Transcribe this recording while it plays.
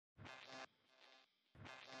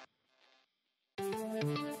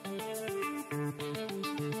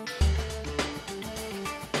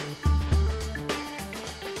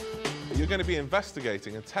going to be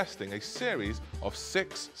investigating and testing a series of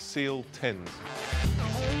 6 sealed tins.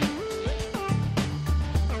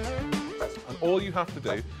 And all you have to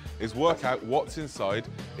do is work out what's inside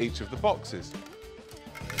each of the boxes.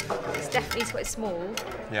 It's definitely quite small.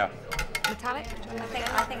 Yeah. Metallic?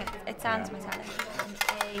 I think it sounds metallic.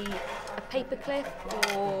 A paper clip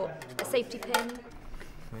or a safety pin.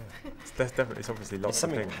 Yeah. It's obviously lots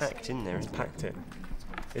of things. There's something packed in there. It's packed in.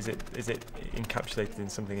 Is it encapsulated in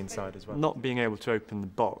something inside as well? Not being able to open the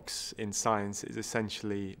box in science is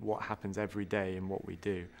essentially what happens every day in what we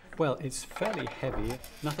do. Well, it's fairly heavy.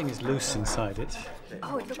 Nothing is loose inside it.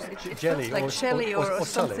 Oh, it looks like jelly like jelly or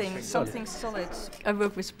solid. something solid. I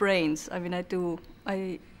work with brains. I mean,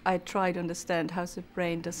 I try to understand how the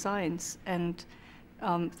brain does science, and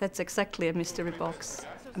that's exactly a mystery box.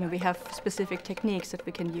 I mean, we have specific techniques that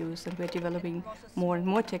we can use, and we're developing more and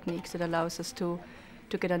more techniques that allows us to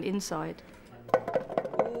get an insight.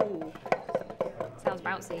 Ooh, sounds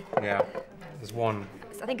bouncy. Yeah, there's one.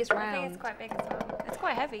 I think it's round. I think it's quite big as well. It's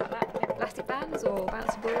quite heavy. Plastic bands or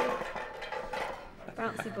bouncy ball?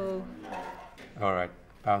 Bouncy ball. All right,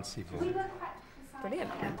 bouncy ball.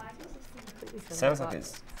 Brilliant. Sounds like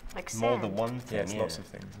it's like more sand. than one thing. Yeah, it's lots of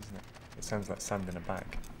things, isn't it? It sounds like sand in a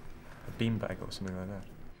bag, a bean bag or something like that.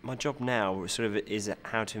 My job now sort of is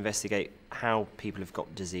how to investigate how people have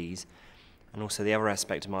got disease, and also the other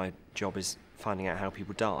aspect of my job is finding out how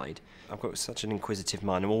people died. I've got such an inquisitive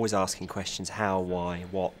mind. I'm always asking questions: how, why,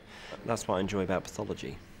 what. That's what I enjoy about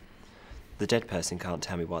pathology. The dead person can't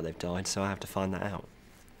tell me why they've died, so I have to find that out.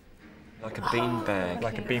 Like a bean bag.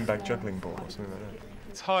 Like a beanbag juggling ball or something like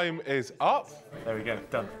that. Time is up. There we go,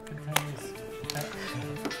 done.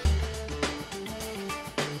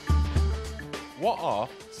 What are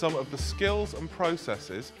some of the skills and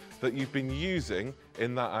processes that you've been using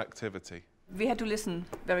in that activity? We had to listen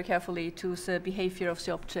very carefully to the behavior of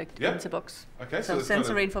the object in the box. Okay, so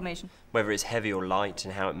sensory information. Whether it's heavy or light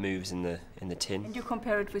and how it moves in the tin. And you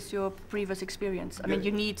compare it with your previous experience. I mean,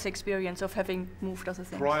 you need the experience of having moved other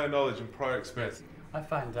things. Prior knowledge and prior experience. I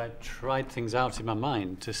find I tried things out in my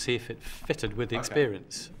mind to see if it fitted with the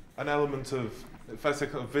experience. An element of, first,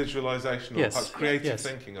 kind of visualisation or perhaps creative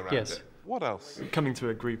thinking around it. What else? Coming to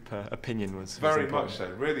a group opinion was very important. much so,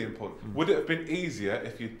 really important. Would it have been easier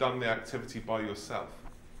if you'd done the activity by yourself?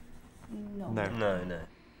 No. No.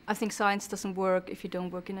 I think science doesn't work if you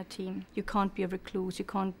don't work in a team. You can't be a recluse. You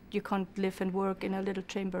can't live and work in a little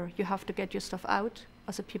chamber. You have to get your stuff out.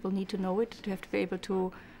 Other people need to know it. You have to be able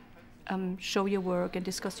to show your work and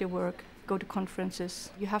discuss your work. Go to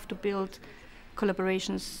conferences. You have to build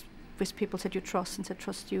collaborations with people that you trust and that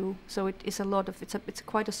trust you. So it is a lot of, it's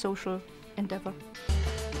quite a social endeavor.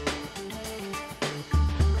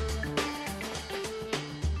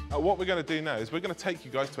 What we're going to do now is we're going to take you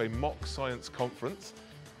guys to a mock science conference.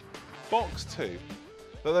 Box 2,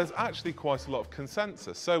 but there's actually quite a lot of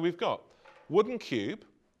consensus. So we've got wooden cube,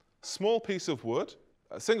 small piece of wood,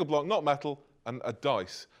 a single block, not metal, and a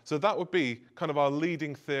dice. So that would be kind of our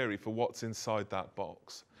leading theory for what's inside that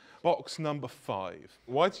box. Box number 5.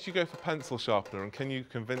 Why did you go for pencil sharpener, and can you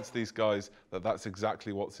convince these guys that that's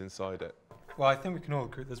exactly what's inside it? Well, I think we can all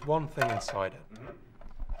agree there's one thing inside it.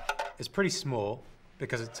 It's pretty small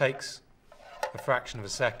because it takes a fraction of a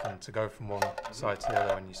second to go from one side to the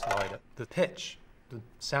other when you slide it. The pitch, the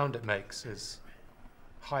sound it makes is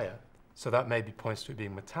higher, so that maybe points to it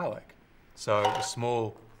being metallic. So a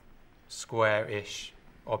small, square-ish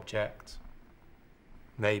object,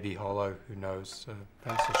 maybe hollow, who knows.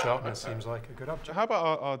 Pencil sharpener seems like a good object. How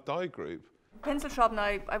about our die group? Pencil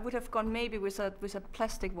sharpener, I would have gone maybe with a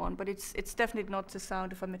plastic one, but it's definitely not the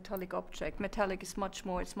sound of a metallic object. Metallic is much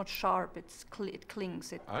more, it's much sharp, it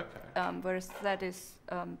clings. Whereas that is,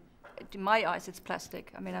 in my eyes, it's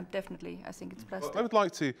plastic. I mean, I think it's plastic. Well, I would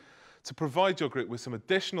like to provide your group with some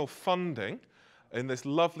additional funding in this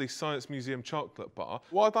lovely Science Museum chocolate bar.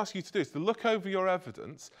 What I'd ask you to do is to look over your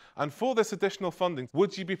evidence, and for this additional funding,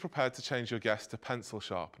 would you be prepared to change your guess to pencil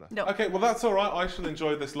sharpener? No. Okay, well that's all right, I shall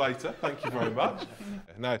enjoy this later, thank you very much.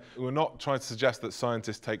 Now, we're not trying to suggest that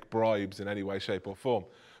scientists take bribes in any way, shape or form,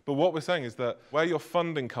 but what we're saying is that where your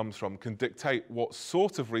funding comes from can dictate what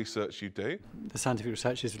sort of research you do. The scientific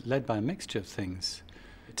research is led by a mixture of things.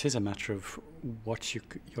 It is a matter of what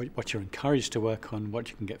you're encouraged to work on, what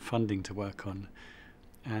you can get funding to work on.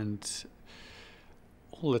 And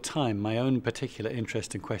all the time, my own particular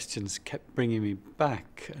interest in questions kept bringing me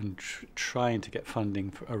back and trying to get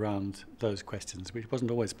funding around those questions, which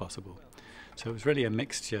wasn't always possible. So it was really a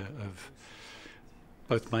mixture of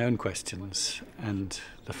both my own questions and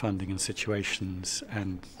the funding and situations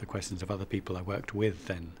and the questions of other people I worked with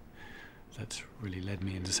then that really led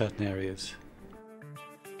me into certain areas.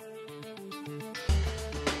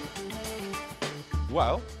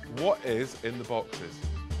 Well, what is in the boxes?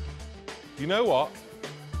 You know what?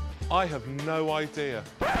 I have no idea.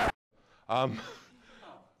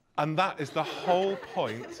 And that is the whole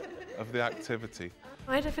point of the activity.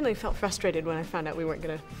 I definitely felt frustrated when I found out we weren't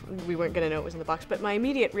gonna know it was in the box. But my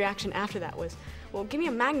immediate reaction after that was, well, give me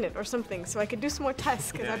a magnet or something so I could do some more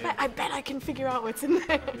tests, because I bet I can figure out what's in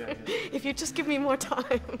there if you just give me more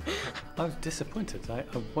time. I was disappointed. I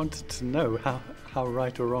wanted to know how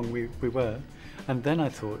right or wrong we were, and then I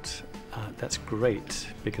thought that's great,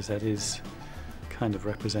 because that is kind of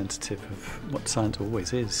representative of what science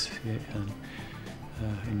always is.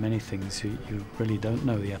 In many things, you really don't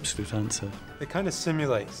know the absolute answer. It kind of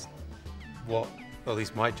simulates what, at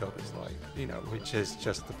least my job is like, you know, which is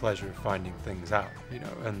just the pleasure of finding things out, you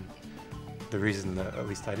know, and the reason that at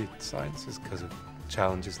least I did science is because of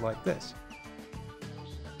challenges like this.